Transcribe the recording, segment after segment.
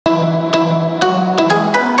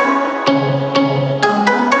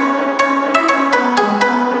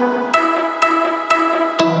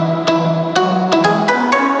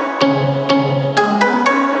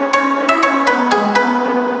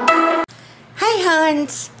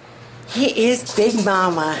Huns. He is Big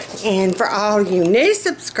Mama, and for all you new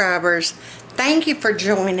subscribers, thank you for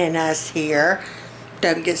joining us here.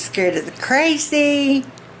 Don't get scared of the crazy.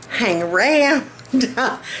 Hang around.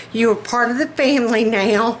 You're part of the family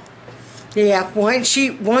now. Yeah, once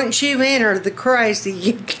you enter the crazy,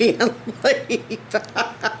 you can't leave.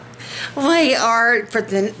 We are, for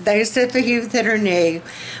those of you that are new,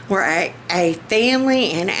 we're a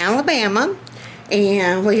family in Alabama,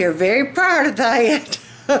 and we are very proud of that.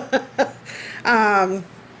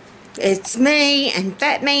 It's me and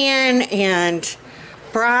Fat Man and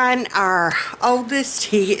Brian, our oldest.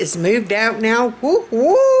 He is moved out now. Woo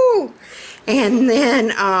woo! And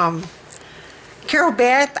then Carol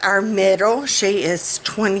Beth, our middle, she is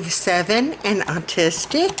 27 and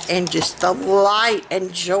autistic and just the light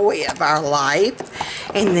and joy of our life.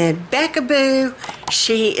 And then Becca Boo,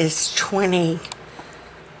 she is 25.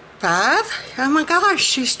 Oh my gosh,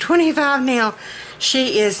 she's 25 now.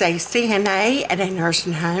 She is a CNA at a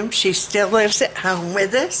nursing home. She still lives at home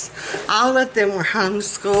with us. All of them were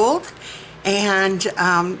homeschooled. And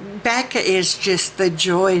Becca is just the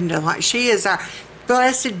joy and delight. She is our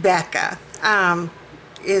blessed Becca.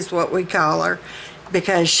 Is what we call her,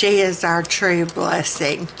 because she is our true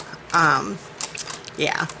blessing.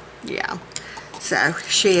 Yeah. So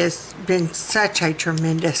she has been such a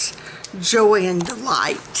tremendous joy and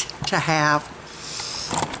delight to have,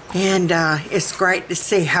 and it's great to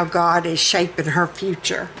see how God is shaping her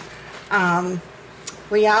future.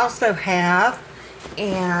 We also have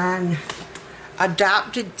an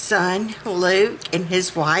adopted son, Luke, and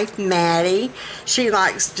his wife, Maddie. She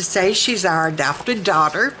likes to say she's our adopted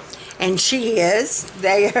daughter, and she is.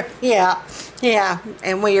 Yeah,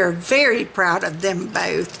 and we are very proud of them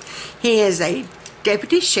both. He is a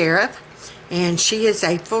deputy sheriff, and she is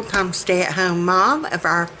a full-time stay-at-home mom of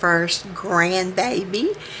our first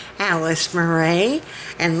grandbaby, Alice Marie.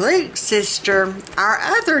 And Luke's sister, our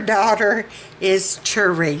other daughter, is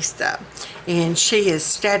Teresa, and she is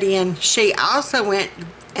studying. She also went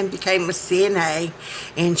and became a CNA,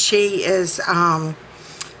 and she is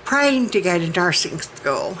praying to go to nursing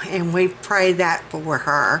school, and we pray that for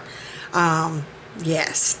her.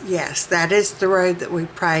 Yes, that is the road that we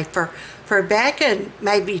pray for Becca,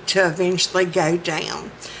 maybe to eventually go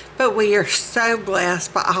down. But we are so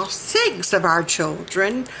blessed by all 6 of our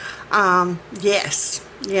children. Yes,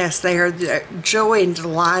 they are the joy and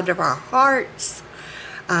delight of our hearts.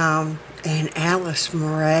 And Alice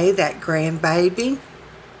Marie, that grandbaby.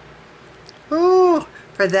 Ooh,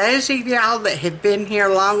 for those of y'all that have been here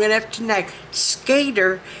long enough to know,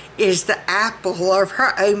 Skeeter is the apple of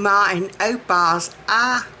her Oma and Opa's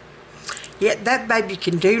eye. Yet that baby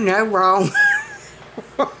can do no wrong.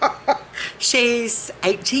 She's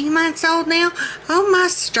 18 months old now. Oh, my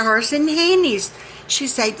stars and handies.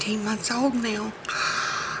 She's 18 months old now.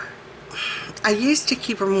 I used to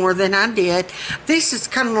keep her more than I did. This is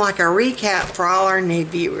kind of like a recap for all our new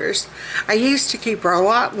viewers. I used to keep her a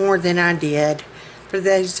lot more than I did. For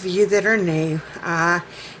those of you that are new, I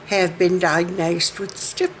have been diagnosed with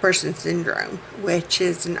stiff person syndrome, which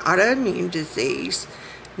is an autoimmune disease,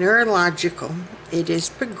 neurological. It is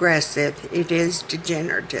progressive. It is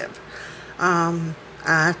degenerative.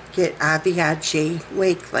 I get IVIG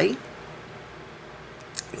weekly.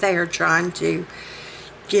 They are trying to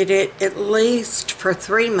get it at least for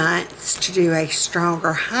 3 months to do a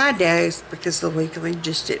stronger high dose, because the weekly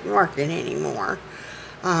just isn't working anymore.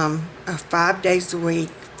 5 days a week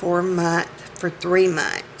for a month for 3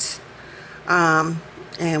 months.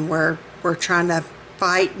 And we're trying to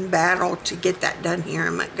fight and battle to get that done here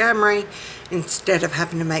in Montgomery instead of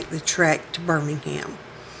having to make the trek to Birmingham.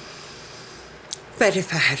 But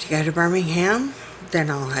if I have to go to Birmingham, then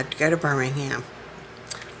I'll have to go to Birmingham.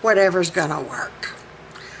 Whatever's gonna work.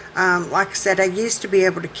 Like I said, I used to be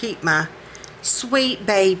able to keep my sweet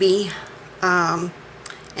baby.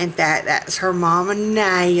 In fact, that's her mama,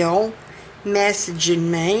 Nail, messaging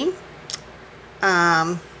me.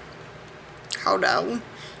 Hold on.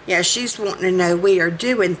 Yeah, she's wanting to know we are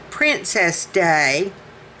doing Princess Day.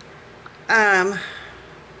 I'm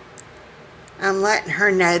letting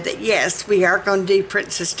her know that yes, we are going to do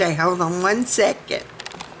Princess Day. Hold on 1 second.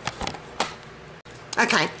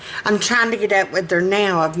 Okay, I'm trying to get up with her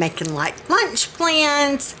now of making like lunch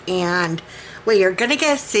plans, and we are going to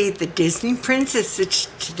go see the Disney princesses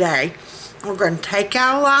today. We're going to take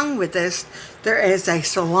y'all along with us. There is a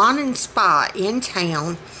salon and spa in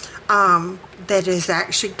town that has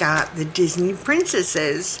actually got the Disney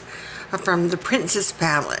princesses from the Princess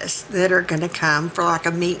Palace that are going to come for like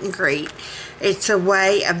a meet and greet. It's a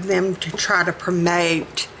way of them to try to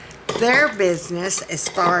promote their business as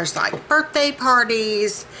far as like birthday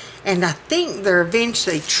parties, and I think they're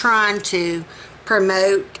eventually trying to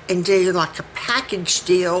promote and do like a package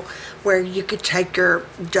deal where you could take your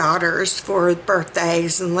daughters for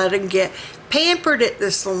birthdays and let them get pampered at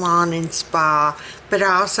the salon and spa, but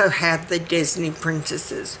also have the Disney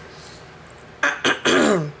princesses.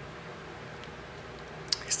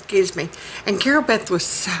 Excuse me. And Carol Beth was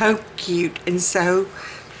so cute and so,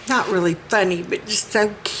 not really funny, but just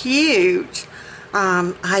so cute.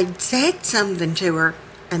 I said something to her,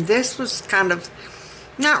 and this was kind of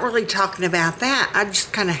not really talking about that. I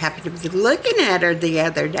just kind of happened to be looking at her the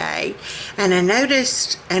other day, and I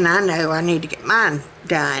noticed, and I know I need to get mine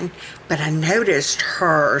done, but I noticed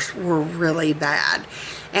hers were really bad.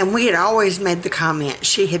 And we had always made the comment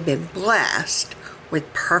she had been blessed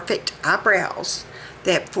with perfect eyebrows,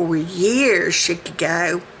 that for years she could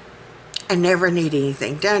go and never need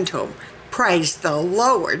anything done to them. Praise the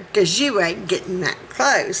Lord, because you ain't getting that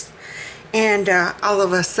close. And all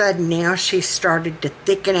of a sudden now she started to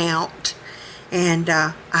thicken out, and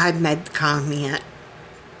I made the comment,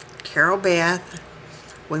 Carol Beth,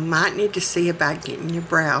 we might need to see about getting your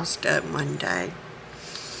brows done one day.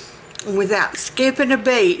 Without skipping a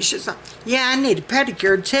beat, she's like, yeah, I need a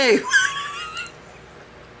pedicure too.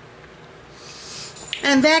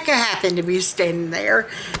 And Becca happened to be standing there,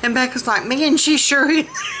 and Becca's like, man, she sure is.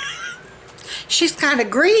 She's kind of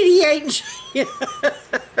greedy, ain't she?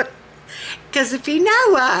 Because if you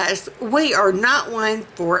know us, we are not one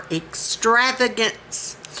for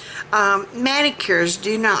extravagance. Manicures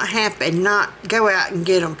do not happen. Not go out and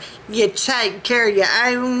get them. You take care of your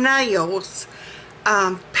own nails.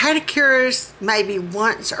 Pedicures maybe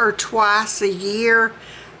once or twice a year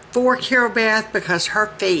for Carol Beth, because her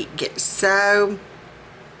feet get so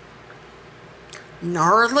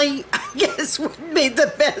gnarly, I guess would be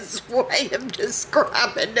the best way of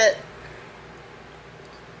describing it.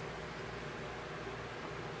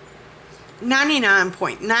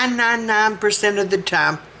 99.999% of the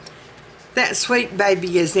time, that sweet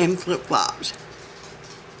baby is in flip-flops.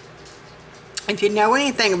 If you know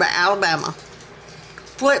anything about Alabama,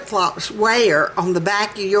 flip-flops wear on the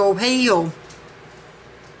back of your heel,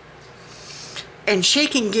 and she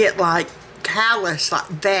can get like callus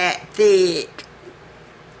like that thick,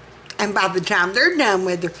 and by the time they're done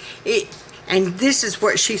with her, and this is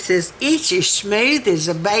what she says, it's as smooth as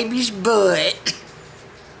a baby's butt.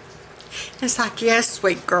 It's like, yes,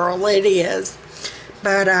 sweet girl, it is.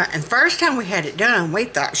 But, and first time we had it done, we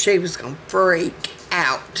thought she was going to freak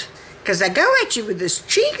out, because they go at you with this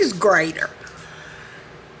cheese grater.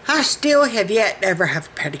 I still have yet to ever have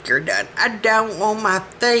a pedicure done. I don't want my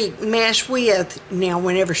feet messed with. Now,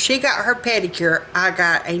 whenever she got her pedicure, I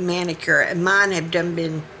got a manicure, and mine have done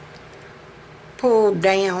been pulled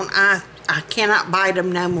down. I cannot bite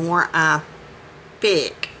them no more. I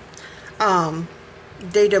pick.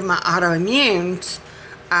 Due to my autoimmunes,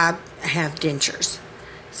 I have dentures.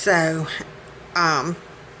 So, I'm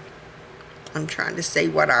trying to see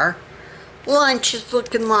what our lunch is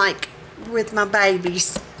looking like with my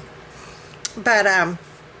babies. But,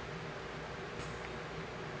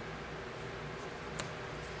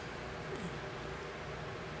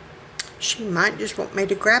 she might just want me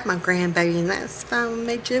to grab my grandbaby, and that's fine with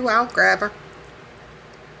me too. I'll grab her.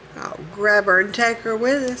 I'll grab her and take her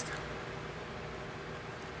with us.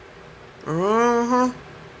 Uh-huh.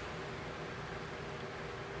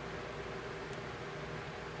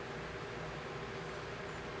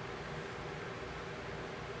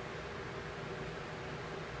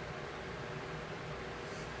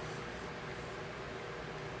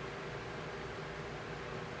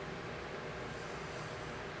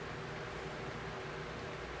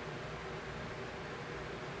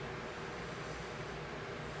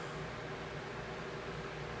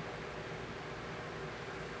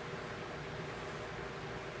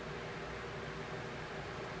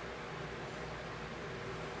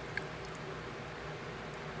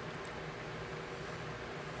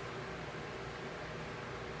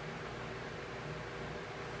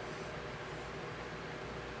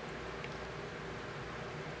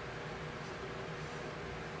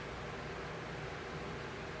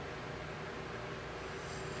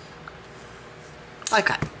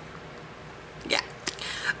 Okay. Yeah.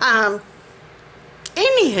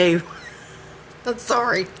 Anywho, I'm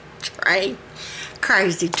sorry, train.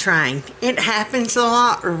 Crazy train. It happens a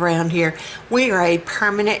lot around here. We are a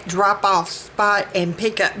permanent drop-off spot and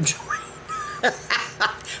pickup joint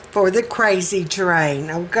for the crazy train,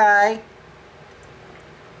 okay?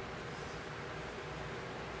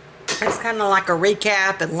 It's kind of like a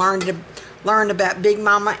recap and learn about Big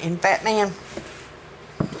Mama and Fat Man.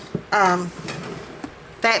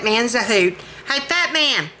 Fat Man's a hoot. Hey, Fat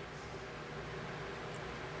Man!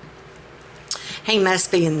 He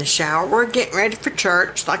must be in the shower. We're getting ready for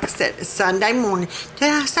church. Like I said, it's Sunday morning. Did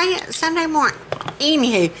I say it? Sunday morning.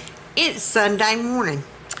 Anywho, it's Sunday morning.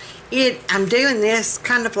 I'm doing this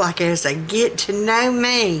kind of like as a get to know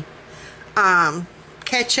me.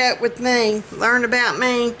 Catch up with me. Learn about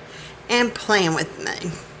me. And plan with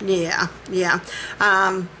me. Yeah.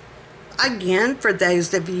 Again, for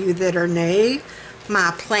those of you that are new,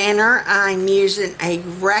 my planner, I'm using a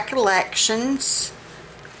Recollections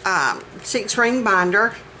 6-ring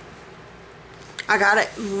binder. I got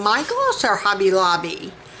it Michael's or Hobby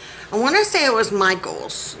Lobby. I want to say it was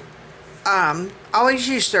Michael's. Always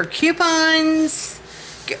use their coupons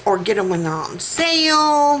or get them when they're on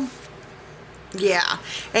sale. Yeah,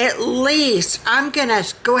 at least I'm gonna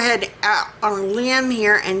go ahead out on a limb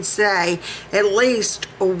here and say at least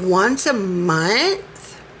once a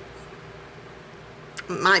month.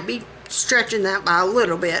 Might be stretching that by a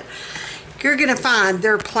little bit. You're gonna find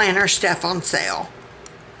their planner stuff on sale.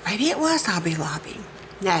 Maybe it was Hobby Lobby.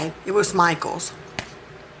 No, it was Michael's.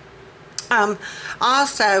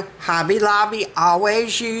 Also, Hobby Lobby,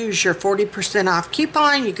 always use your 40% off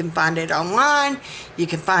coupon. You can find it online. You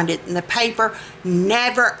can find it in the paper.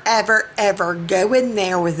 Never, ever, ever go in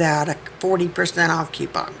there without a 40% off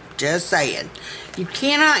coupon. Just saying. You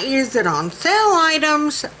cannot use it on sale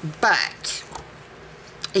items, but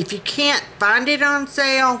if you can't find it on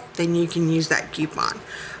sale, then you can use that coupon.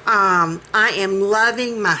 I am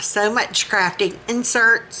loving my So Much Crafting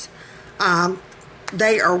inserts.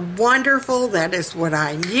 They are wonderful. That is what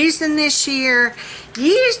I'm using this year.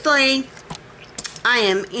 Usually, I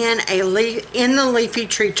am in the Leafy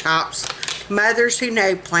Treetops Mothers Who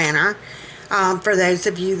Know planner. For those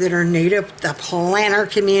of you that are new to the planner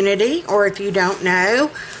community, or if you don't know,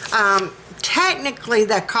 technically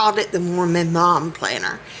they called it the Mormon Mom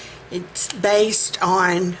Planner. It's based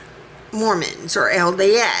on Mormons or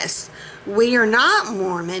LDS. We are not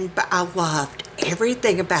Mormon, but I loved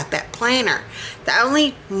everything about that planner. The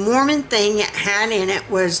only Mormon thing it had in it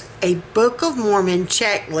was a Book of Mormon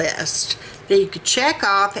checklist that you could check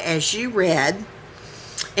off as you read,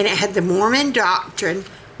 and it had the Mormon doctrine,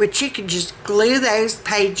 which you could just glue those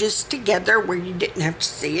pages together where you didn't have to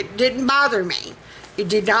see it. It didn't bother me. It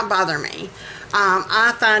did not bother me.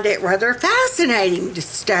 I find it rather fascinating to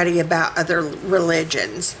study about other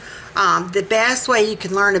religions. The best way you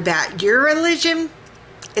can learn about your religion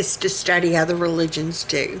is to study other religions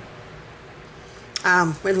too.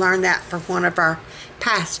 We learned that from one of our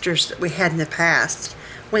pastors that we had in the past.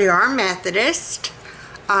 We are Methodist.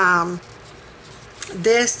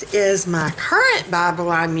 This is my current Bible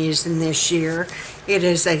I'm using this year. It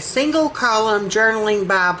is a single column journaling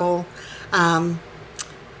Bible.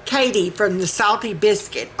 Katie from the Salty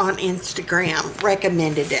Biscuit on Instagram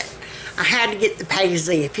recommended it. I had to get the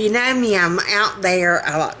paisley. If you know me, I'm out there.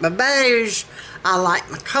 I like my beige. I like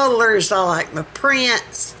my colors. I like my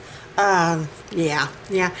prints. Yeah.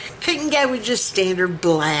 Couldn't go with just standard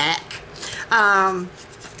black. I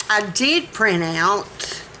did print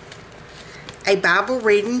out a Bible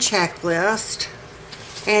reading checklist.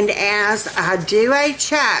 And as I do a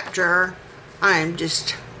chapter, I'm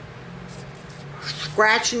just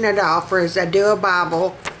scratching it off. Or as I do a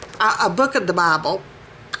book of the Bible,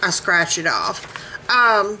 I scratch it off.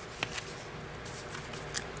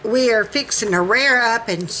 We are fixing to rear up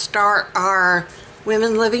and start our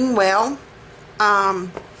Women Living Well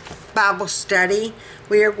Bible study.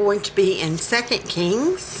 We are going to be in 2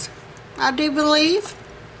 Kings, I do believe.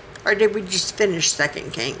 Or did we just finish 2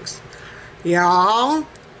 Kings? Y'all,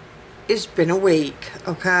 it's been a week,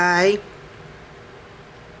 okay?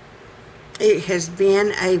 It has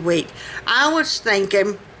been a week. I was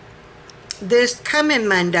thinking this coming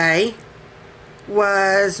Monday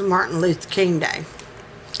was Martin Luther King Day.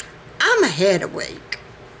 I'm ahead a week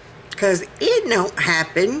because it don't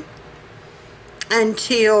happen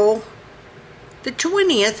until the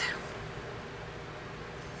 20th.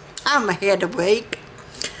 I'm ahead a week.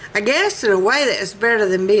 I guess in a way that's better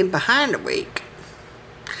than being behind a week.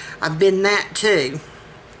 I've been that too.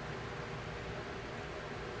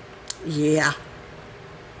 Yeah.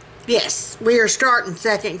 Yes, we are starting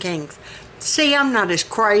 2 Kings. See, I'm not as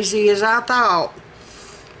crazy as I thought.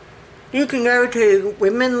 You can go to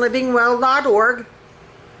womenlivingwell.org.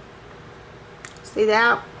 See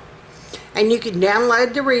that? And you can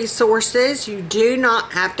download the resources. You do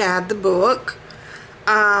not have to have the book.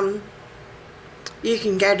 You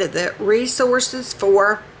can go to the resources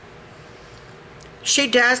for. She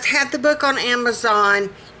does have the book on Amazon.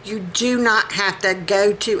 You do not have to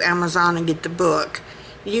go to Amazon and get the book.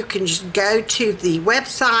 You can just go to the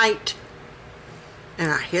website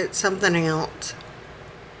and I hit something else.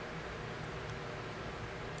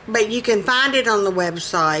 But you can find it on the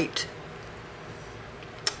website,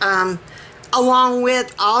 along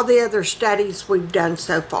with all the other studies we've done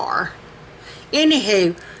so far.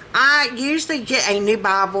 Anywho, I usually get a new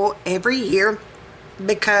Bible every year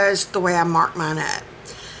because the way I mark mine up.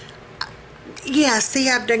 Yeah, see,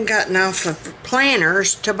 I've done gotten off of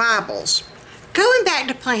planners to Bibles. Going back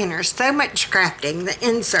to planners, so much crafting, the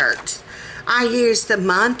inserts. I use the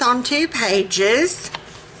month on 2 pages.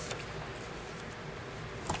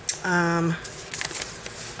 I'm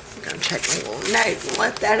going to take my little note and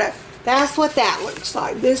let that up. That's what that looks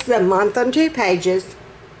like. This is a month on 2 pages.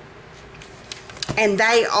 And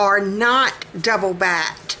they are not double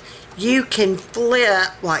backed. You can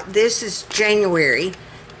flip, like this is January.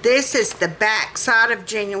 This is the back side of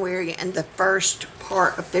January and the first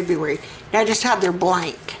part of February. Notice how they're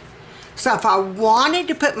blank. So if I wanted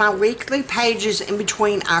to put my weekly pages in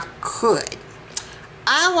between, I could.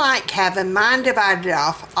 I like having mine divided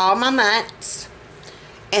off all my months,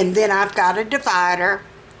 and then I've got a divider,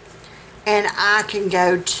 and I can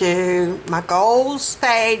go to my goals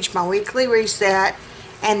page, my weekly reset,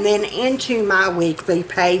 and then into my weekly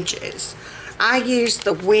pages. I use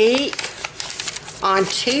the week on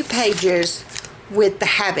 2 pages with the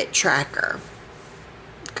habit tracker.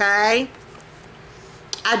 Okay?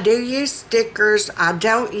 I do use stickers. I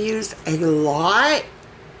don't use a lot.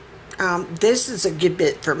 This is a good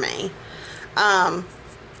bit for me. And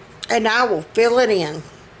I will fill it in.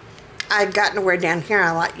 I've gotten to where down here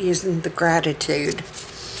I like using the gratitude.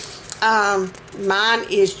 Mine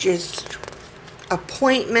is just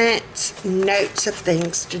appointments, notes of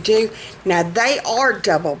things to do. Now they are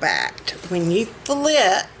double backed. When you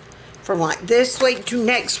flip from like this week to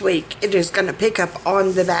next week, it is going to pick up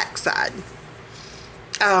on the back side.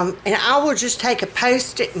 And I will just take a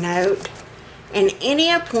post-it note, and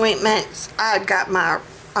any appointments, I've got my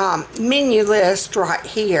menu list right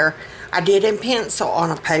here. I did in pencil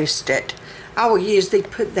on a post-it. I will usually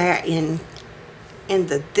put that in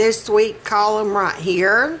the this week column right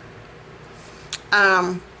here.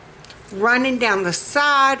 Running down the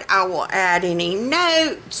side, I will add any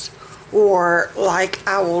notes, or like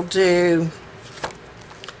I will do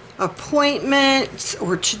appointments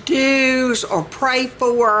or to-dos or pray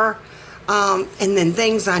for, and then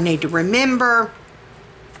things I need to remember.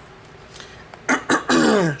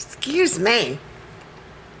 Excuse me.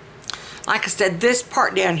 Like I said, this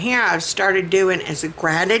part down here I've started doing as a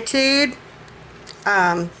gratitude.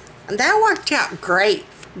 And that worked out great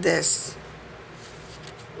this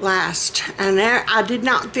last. And I did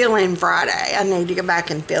not fill in Friday. I need to go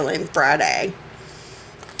back and fill in Friday.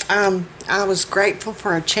 I was grateful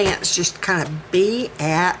for a chance just to kind of be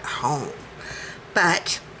at home.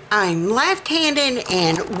 But I'm left-handed,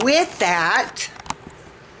 and with that,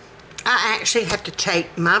 I actually have to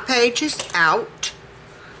take my pages out.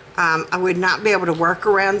 I would not be able to work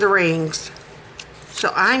around the rings.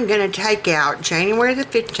 So I'm going to take out January the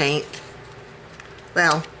 15th,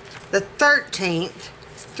 well, the 13th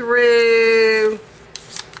through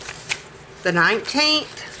the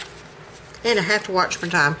 19th. And I have to watch my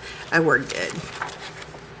time. Oh, we're good.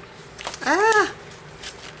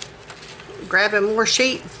 Grabbing more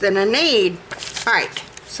sheets than I need. Alright,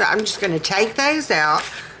 so I'm just going to take those out.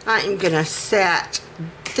 I am going to set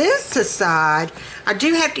this aside. I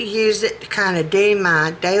do have to use it to kind of do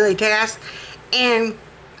my daily tasks. And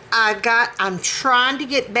I'm trying to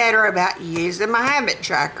get better about using my habit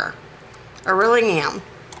tracker. I really am.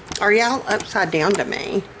 Are y'all upside down to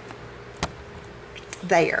me?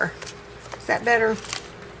 There. Is that better?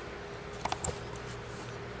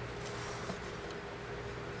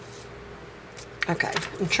 Okay,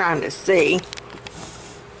 I'm trying to see.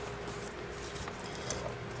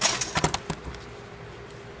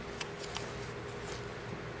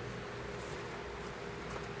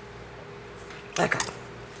 Okay.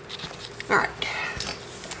 Alright.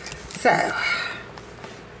 So,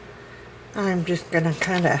 I'm just going to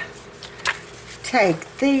kind of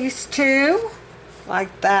take these two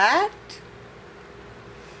like that.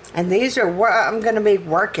 And these are what I'm going to be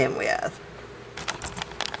working with.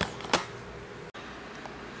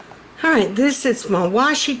 Alright, this is my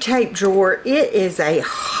washi tape drawer. It is a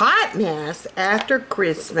hot mess after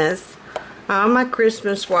Christmas. All my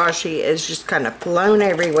Christmas washi is just kind of flown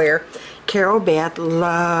everywhere. Carol Beth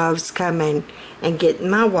loves coming and getting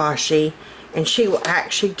my washi, and she will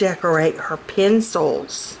actually decorate her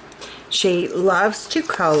pencils. She loves to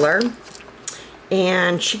color,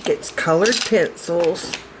 and she gets colored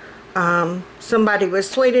pencils. Somebody was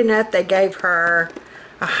sweet enough, they gave her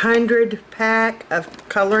 100 pack of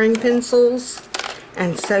coloring pencils,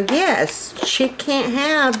 And so yes, she can't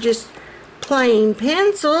have just plain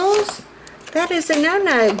pencils. That is a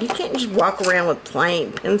no-no. You can't just walk around with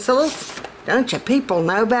plain pencils. Don't you people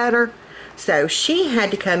know better? So she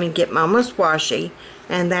had to come and get Mama's washi,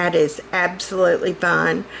 and that is absolutely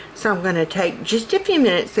fine. So I'm going to take just a few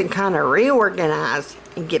minutes and kind of reorganize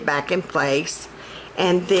and get back in place.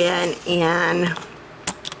 And then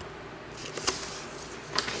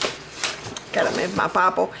gotta move my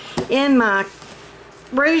Bible, in my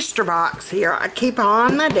Rooster box here I keep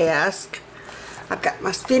on my desk. I've got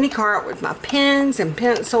my spinny cart with my pens and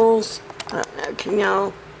pencils. I don't know, can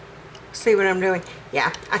y'all see what I'm doing?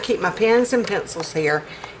 Yeah, I keep my pens and pencils here.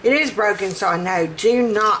 It is broken, so I know, do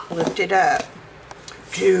not lift it up.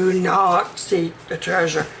 Do not seek the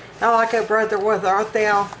treasure. Now, like a brother with art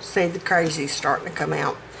thou, see the crazy's starting to come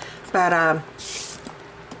out. But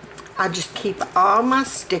I just keep all my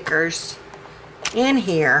stickers in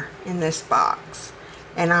here in this box,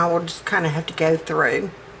 and I will just kind of have to go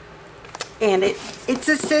through. And it's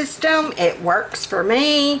a system. It works for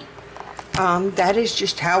me. That is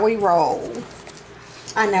just how we roll.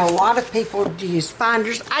 I know a lot of people use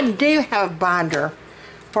binders. I do have a binder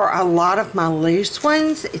for a lot of my loose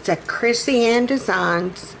ones. It's a Chrissy Ann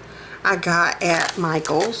Designs I got at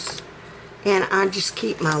Michael's, and I just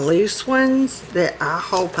keep my loose ones that I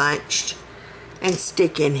hole punched and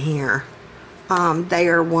stick in here. They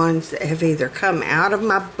are ones that have either come out of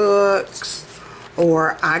my books,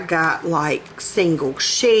 or I got like single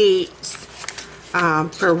sheets.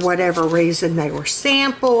 For whatever reason, they were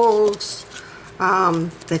samples.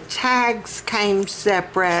 The tags came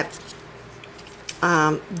separate.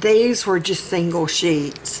 These were just single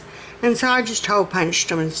sheets, and so I just hole punched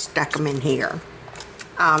them and stuck them in here,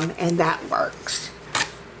 and that works.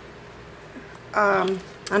 I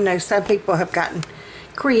know some people have gotten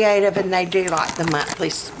creative and they do like the monthly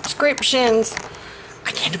subscriptions.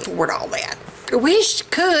 I can't afford all that. I wish I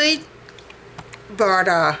could, but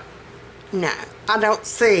no, I don't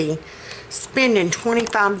see spending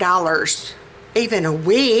 $25 even a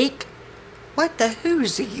week. What the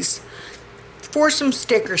hoosies for some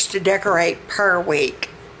stickers to decorate per week?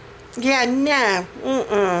 Yeah, no,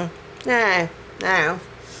 no.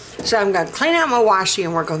 So I'm going to clean out my washi,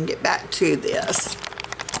 and we're going to get back to this.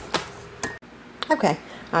 Okay,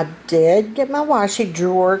 I did get my washi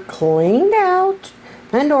drawer cleaned out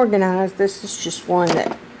and organized. This is just one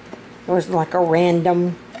that was like a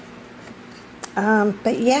random.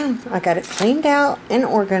 But yeah, I got it cleaned out and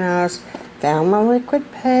organized. Found my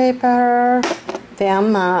liquid paper.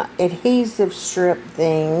 Found my adhesive strip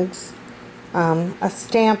things. A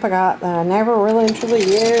stamp I got that I never really truly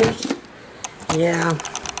used. Yeah.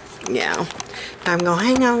 I'm going to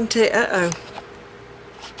hang on to,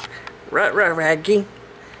 raggy.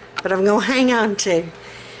 But I'm going to hang on to.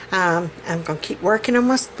 I'm going to keep working on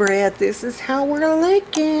my spread. This is how we're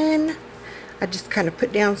looking. I just kind of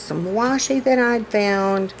put down some washi that I'd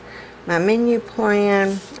found. My menu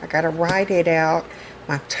plan. I got to write it out.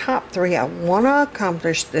 My top 3 I want to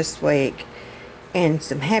accomplish this week. And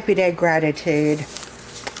some happy day gratitude.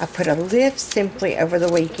 I put a live simply over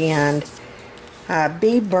the weekend.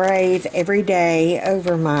 Be brave every day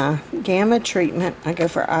over my gamma treatment. I go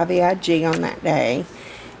for IVIG on that day.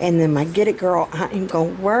 And then my Get It Girl, I am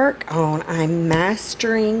going to work on, I'm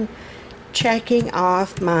mastering checking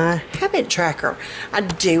off my habit tracker. I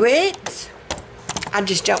do it, I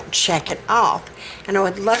just don't check it off. And I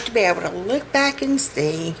would love to be able to look back and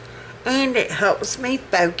see, and it helps me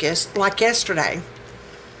focus. Like yesterday,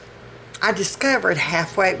 I discovered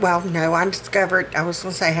halfway, well, no, I was going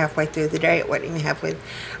to say halfway through the day, it wasn't even halfway.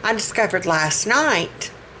 I discovered last night,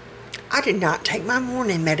 I did not take my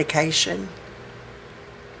morning medication.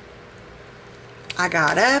 I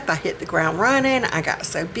got up, I hit the ground running, I got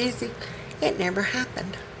so busy, it never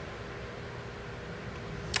happened.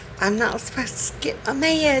 I'm not supposed to skip my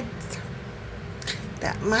meds.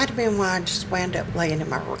 That might have been why I just wound up laying in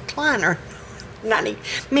my recliner.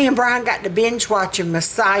 Me and Brian got to binge watching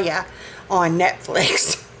Messiah on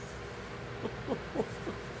Netflix.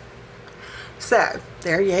 So,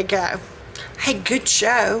 there you go. Hey, good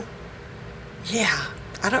show. Yeah,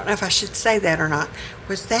 I don't know if I should say that or not.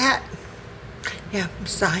 Was that? Yeah,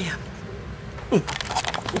 Messiah.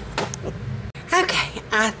 Okay,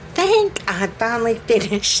 I think I finally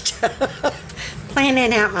finished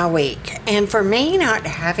planning out my week. And for me not to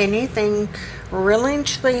have anything really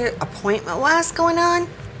appointment-wise going on,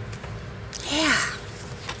 yeah,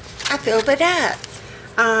 I filled it up.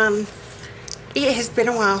 It has been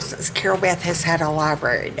a while since Carol Beth has had a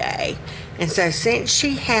library day. And so since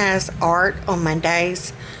she has art on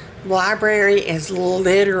Mondays, library is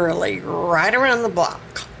literally right around the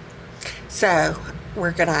block. So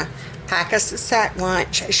we're gonna pack us a sack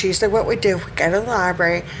lunch. It's usually what we do. We go to the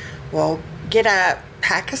library, we'll get up,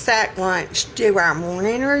 pack a sack lunch, do our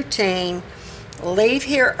morning routine, leave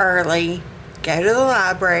here early, go to the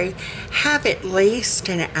library, have at least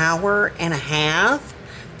an hour and a half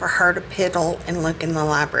for her to piddle and look in the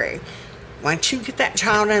library. Once you get that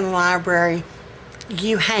child in the library,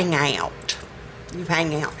 you hang out. You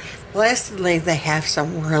hang out. Blessedly, they have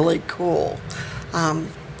some really cool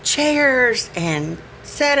chairs and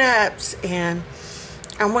setups and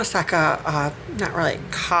almost like a not really a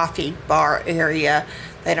coffee bar area.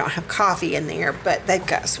 They don't have coffee in there, but they've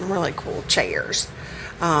got some really cool chairs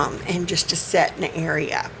and just a setting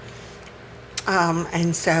area.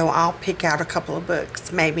 And so I'll pick out a couple of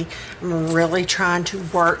books. Maybe I'm really trying to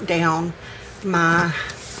work down my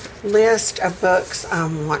list of books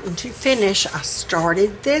I'm wanting to finish. I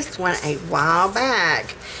started this one a while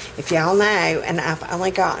back, if y'all know, and I've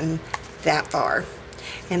only gotten that far.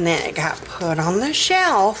 And then it got put on the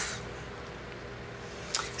shelf.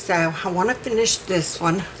 So I want to finish this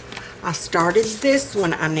one. I started this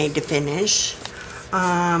one I need to finish.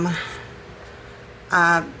 I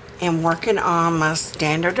am working on my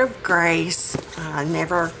Standard of Grace. I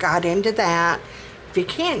never got into that. If you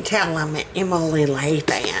can't tell, I'm an Emily Lay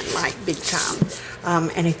fan, like big time.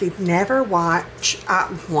 And if you've never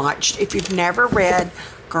if you've never read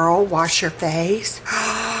Girl Wash Your Face,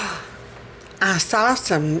 I saw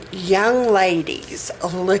some young ladies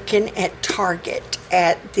looking at Target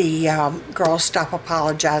at the Girl Stop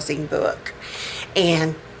Apologizing book.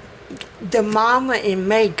 And the mama in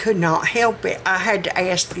me could not help it. I had to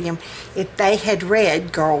ask them if they had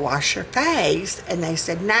read Girl Wash Your Face, and they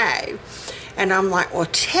said no. And I'm like, well,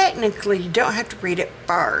 technically you don't have to read it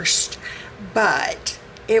first, but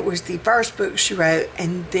it was the first book she wrote,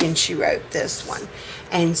 and then she wrote this one.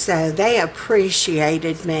 And so they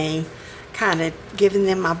appreciated me kind of giving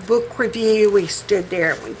them my book review. We stood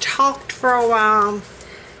there and we talked for a while.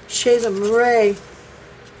 Sheila Marie,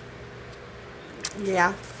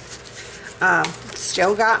 yeah,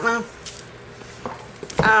 still got my,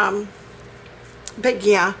 but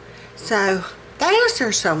yeah, so those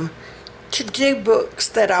are some to-do books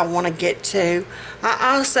that I want to get to.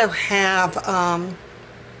 I also have, I'm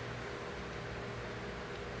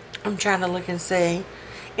trying to look and see.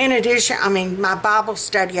 In addition, I mean, my Bible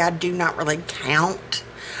study, I do not really count.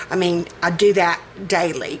 I mean, I do that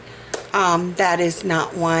daily. That is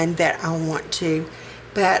not one that I want to.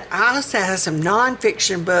 But I also have some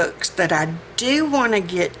nonfiction books that I do want to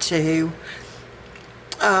get to.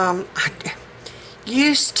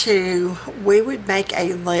 We would make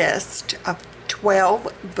a list of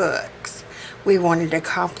 12 books we wanted to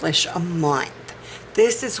accomplish a month.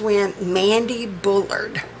 This is when Mandy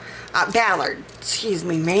Ballard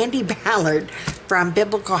from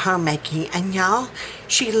Biblical Homemaking, and y'all,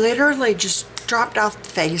 she literally just dropped off the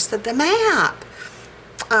face of the map.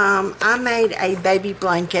 I made a baby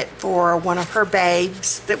blanket for one of her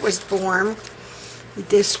babes that was born.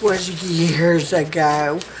 This was years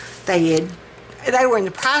ago. They were in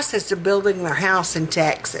the process of building their house in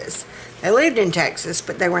Texas. They lived in Texas,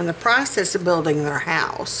 but they were in the process of building their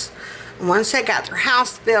house. And once they got their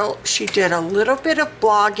house built, she did a little bit of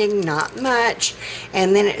blogging, not much,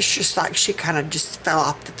 and then it's just like she kind of just fell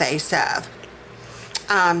off the face of.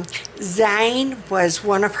 Zane was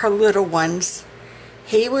one of her little ones.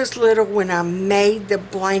 He was little when I made the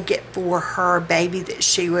blanket for her baby that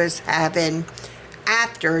she was having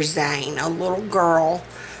after Zane, a little girl.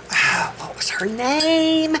 What was her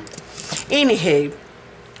name? Anywho,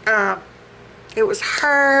 it was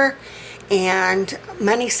her and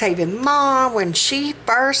Money Saving Mom when she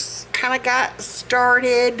first kind of got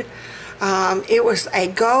started. It was a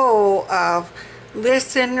goal of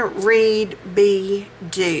listen, read, be,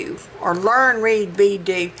 do, or learn, read, be,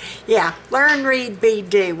 do. Yeah, learn, read, be,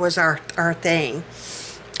 do was our thing.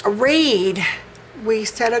 Read, we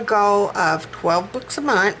set a goal of 12 books a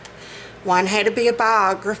month. One had to be a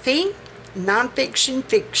biography, nonfiction,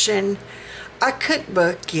 fiction, a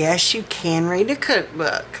cookbook. Yes, you can read a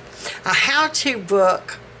cookbook. A how-to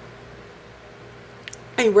book,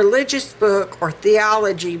 a religious book or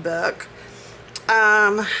theology book.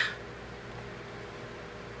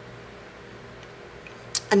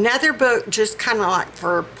 Another book just kind of like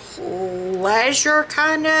for pleasure,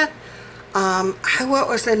 kind of. What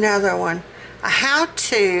was another one? A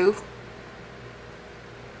how-to.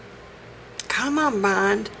 Come on,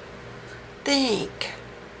 mind. Think.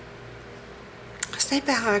 I say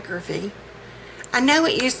biography. I know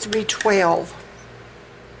it used to be 12.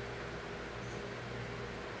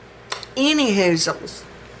 Anyhoozles.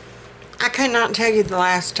 I could not tell you the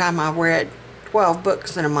last time I read 12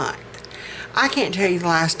 books in a month. I can't tell you the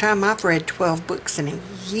last time I've read 12 books in a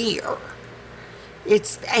year.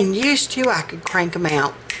 And used to, I could crank them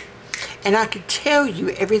out. And I could tell you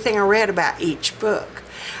everything I read about each book.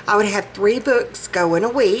 I would have 3 books go in a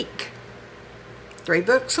week. 3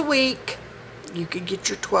 books a week. You could get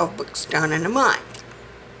your 12 books done in a month.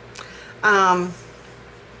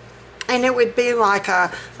 And it would be like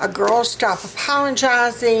a Girl Stop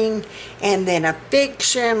Apologizing, and then a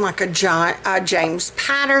fiction like a James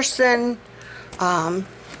Patterson. Yeah.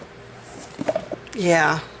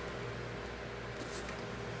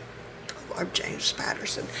 I love James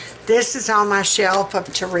Patterson. This is on my shelf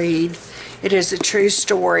to read. It is a true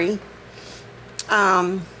story.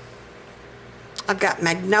 I've got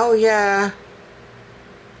Magnolia.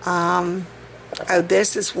 Oh,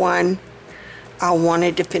 this is one I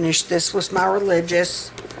wanted to finish. This was my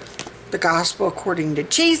religious, The Gospel According to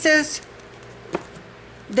Jesus.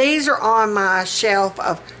 These are on my shelf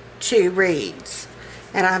of 2 reads,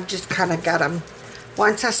 and I've just kind of got them.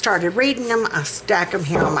 Once I started reading them, I stack them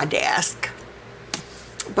here on my desk,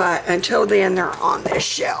 but until then they're on this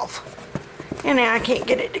shelf, and now I can't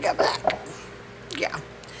get it to go back. Yeah,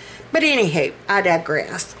 but anywho, I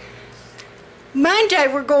digress. Monday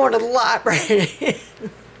we're going to the library.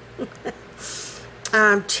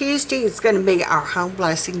 Tuesday is going to be our home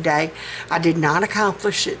blessing day. I did not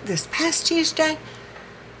accomplish it this past Tuesday.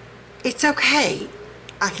 It's okay.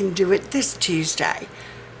 I can do it this Tuesday.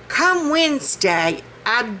 Come Wednesday,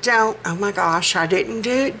 oh my gosh, I didn't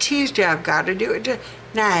do it Tuesday. I've got to do it.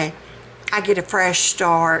 No, I get a fresh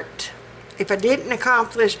start. If I didn't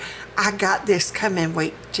accomplish, I got this coming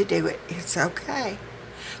week to do it. It's okay.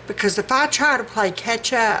 Because if I try to play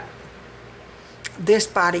catch up, this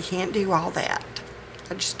body can't do all that.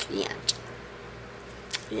 I just can't.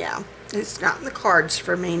 Yeah, it's not in the cards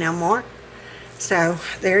for me no more. So,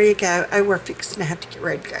 there you go. Oh, we're fixing to have to get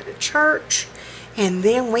ready to go to church. And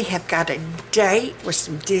then we have got a date with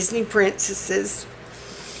some Disney princesses.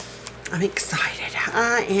 I'm excited.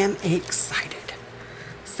 I am excited.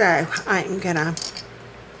 So, I am going to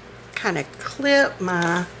kind of clip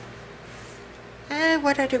my...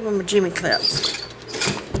 what do I do with my Jimmy clips?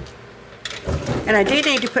 And I do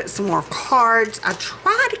need to put some more cards. I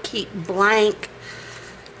try to keep blank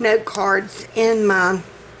note cards in my...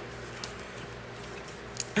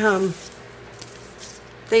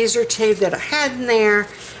 these are 2 that I had in there,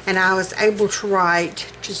 and I was able to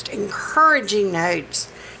write just encouraging notes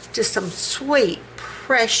to some sweet,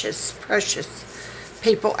 precious, precious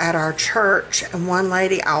people at our church. And one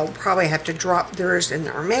lady, I'll probably have to drop theirs in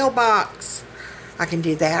our mailbox. I can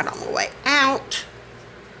do that on the way out.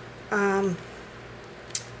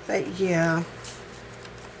 But yeah.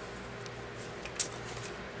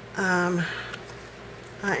 I'm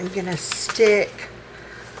gonna stick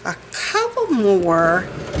a couple more.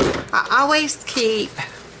 I always keep,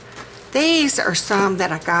 these are some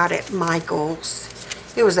that I got at Michael's.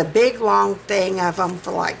 It was a big long thing of them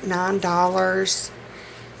for like $9,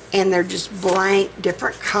 and they're just blank,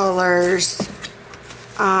 different colors.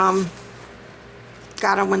 Got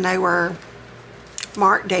them when they were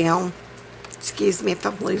marked down. Excuse me if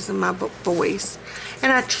I'm losing my voice.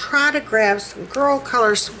 And I try to grab some girl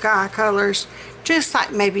colors, some guy colors, just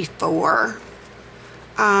like maybe 4.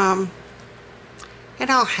 And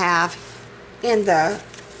I'll have in the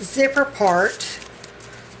zipper part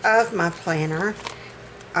of my planner,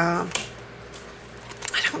 I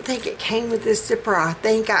don't think it came with this zipper. I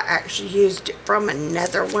think I actually used it from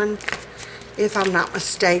another one, if I'm not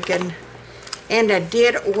mistaken. And I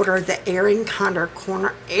did order the Erin Condren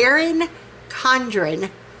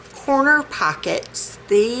corner pockets.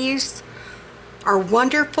 These are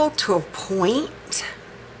wonderful to a point.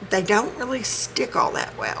 They don't really stick all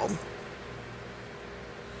that well.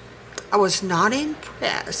 I was not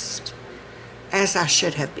impressed as I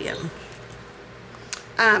should have been.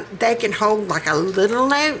 They can hold like a little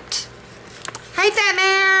note. Hey, fat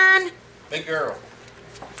man! Big girl.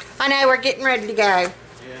 I know, we're getting ready to go. Yeah,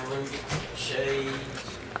 let me get shades.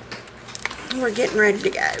 We're getting ready to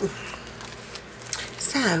go.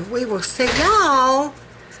 So, we will see y'all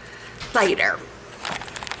later.